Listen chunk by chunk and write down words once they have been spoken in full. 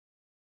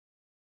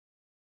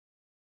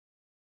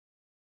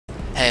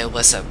Hey,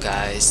 what's up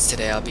guys?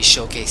 Today I'll be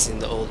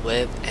showcasing the old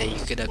whip, and you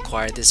could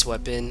acquire this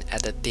weapon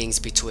at the Things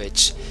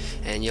Betwitch,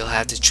 and you'll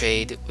have to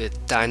trade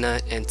with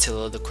Dinah and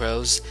Tillo the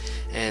Crows,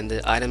 and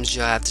the items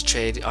you'll have to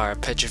trade are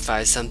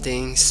Petrified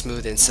Something,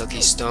 Smooth and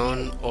Silky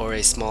Stone, or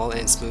a Small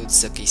and Smooth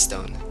Silky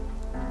Stone.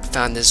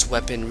 Found this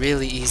weapon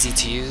really easy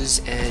to use,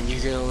 and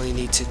you're gonna only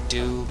need to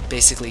do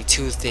basically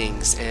two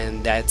things,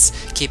 and that's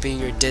keeping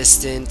your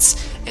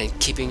distance and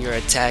keeping your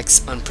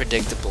attacks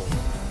unpredictable.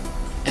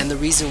 And the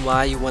reason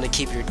why you want to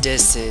keep your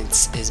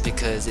distance is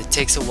because it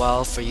takes a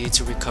while for you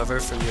to recover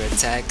from your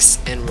attacks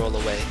and roll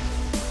away.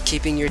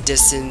 Keeping your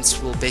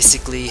distance will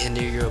basically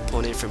hinder your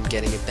opponent from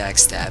getting a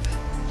backstab.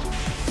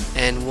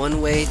 And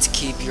one way to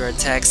keep your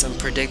attacks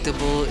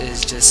unpredictable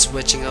is just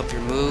switching up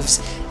your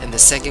moves, and the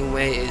second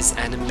way is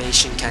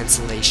animation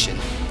cancellation.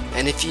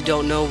 And if you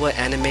don't know what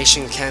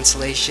animation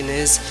cancellation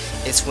is,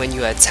 it's when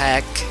you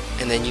attack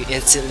and then you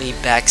instantly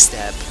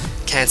backstab,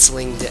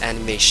 canceling the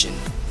animation.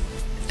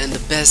 And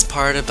the best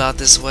part about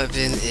this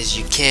weapon is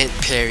you can't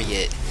parry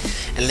it.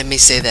 And let me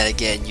say that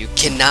again, you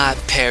cannot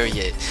parry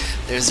it.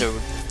 There's a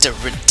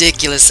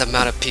ridiculous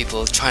amount of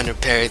people trying to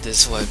parry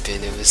this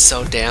weapon. It was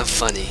so damn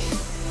funny.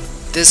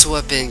 This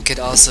weapon could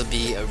also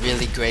be a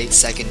really great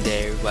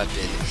secondary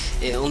weapon.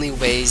 It only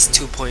weighs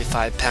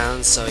 2.5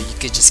 pounds, so you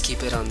could just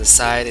keep it on the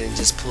side and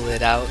just pull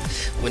it out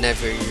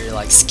whenever you're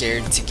like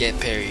scared to get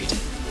parried.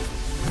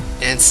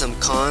 And some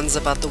cons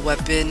about the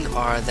weapon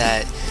are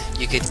that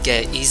you could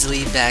get easily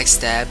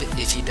backstabbed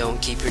if you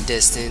don't keep your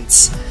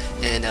distance,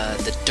 and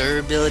the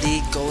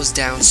durability goes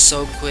down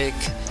so quick.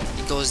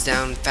 It goes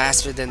down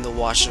faster than the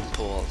washing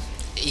pole,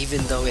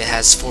 even though it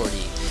has 40.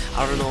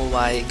 I don't know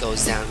why it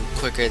goes down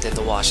quicker than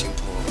the washing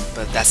pole,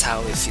 but that's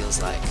how it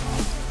feels like.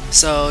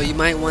 So you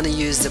might want to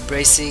use the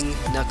bracing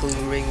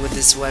knuckling ring with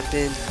this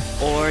weapon,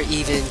 or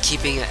even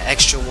keeping an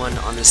extra one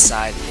on the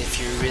side if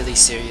you're really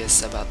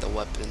serious about the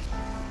weapon.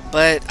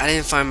 But I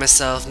didn't find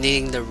myself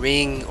needing the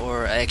ring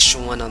or an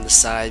extra one on the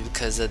side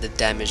because of the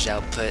damage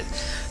output.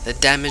 The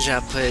damage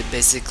output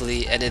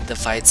basically ended the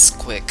fights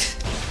quick.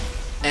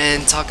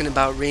 And talking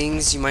about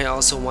rings, you might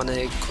also want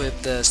to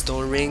equip the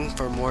stone ring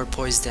for more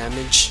poise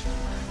damage.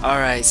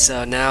 Alright,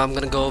 so now I'm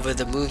gonna go over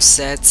the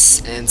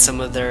movesets and some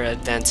of their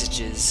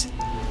advantages.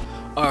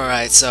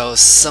 Alright, so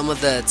some of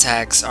the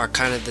attacks are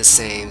kind of the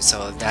same,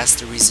 so that's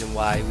the reason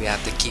why we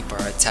have to keep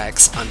our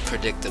attacks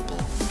unpredictable.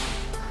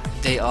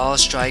 They all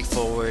strike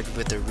forward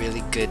with a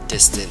really good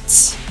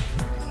distance.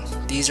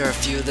 These are a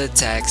few of the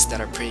attacks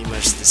that are pretty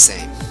much the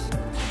same.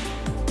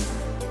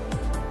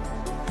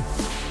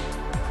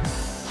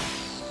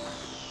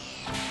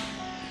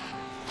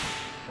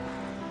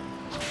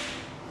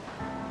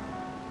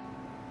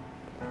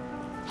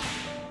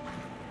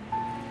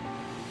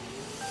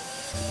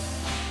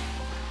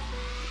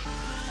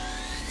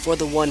 For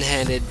the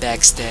one-handed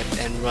backstab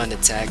and run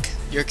attack,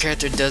 your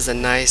character does a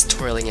nice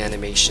twirling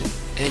animation,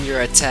 and your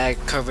attack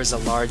covers a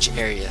large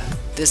area.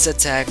 This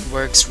attack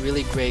works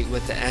really great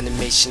with the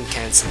animation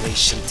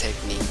cancellation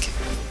technique.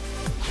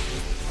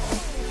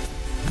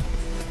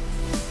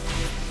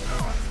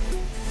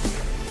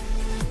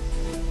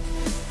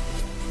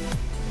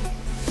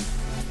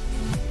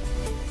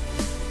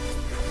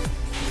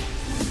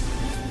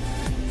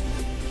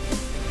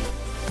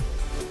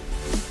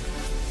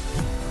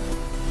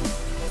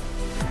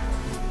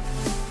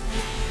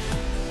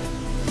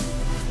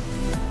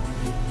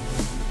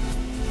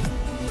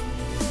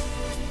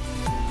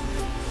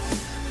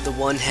 The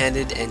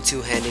one-handed and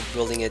two-handed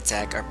rolling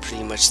attack are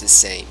pretty much the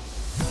same.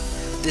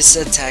 This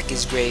attack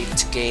is great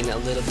to gain a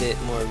little bit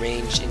more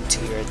range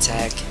into your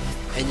attack,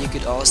 and you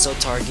could also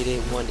target it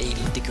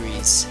 180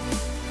 degrees.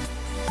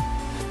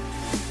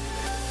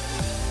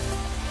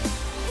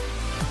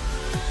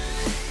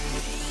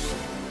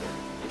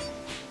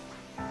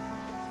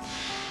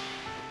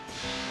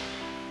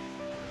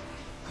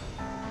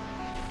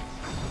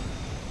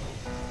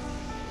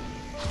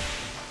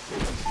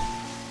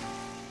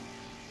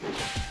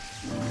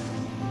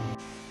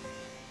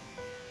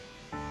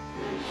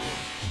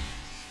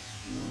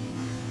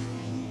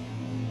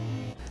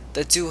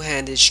 The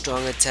two-handed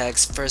strong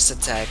attack's first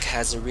attack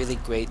has a really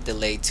great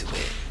delay to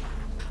it.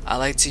 I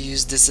like to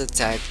use this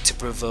attack to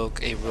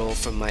provoke a roll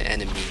from my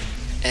enemy,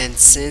 and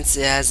since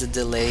it has a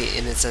delay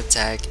in its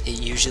attack,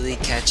 it usually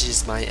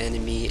catches my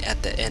enemy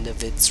at the end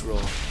of its roll.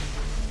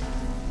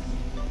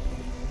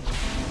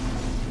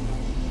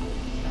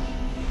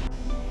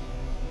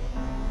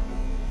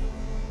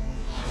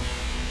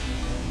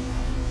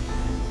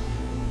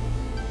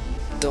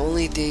 The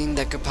only thing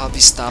that could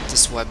probably stop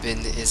this weapon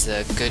is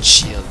a good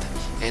shield.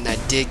 And I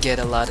did get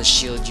a lot of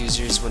shield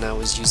users when I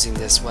was using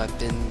this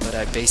weapon, but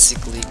I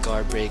basically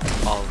guard break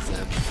all of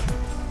them.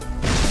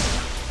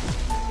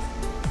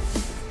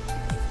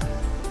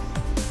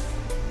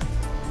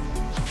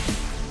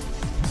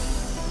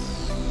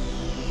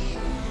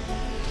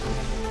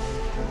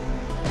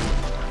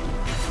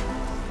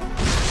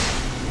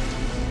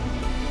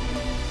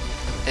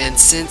 And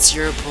since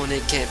your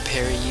opponent can't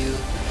parry you,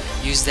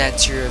 use that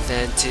to your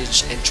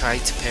advantage and try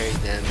to parry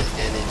them,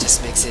 and it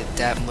just makes it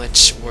that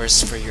much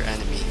worse for your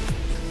enemy.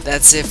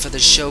 That's it for the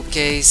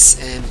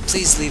showcase, and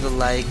please leave a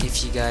like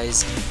if you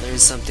guys learned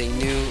something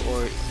new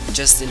or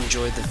just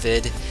enjoyed the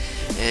vid,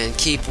 and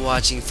keep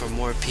watching for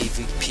more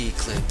PvP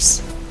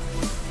clips.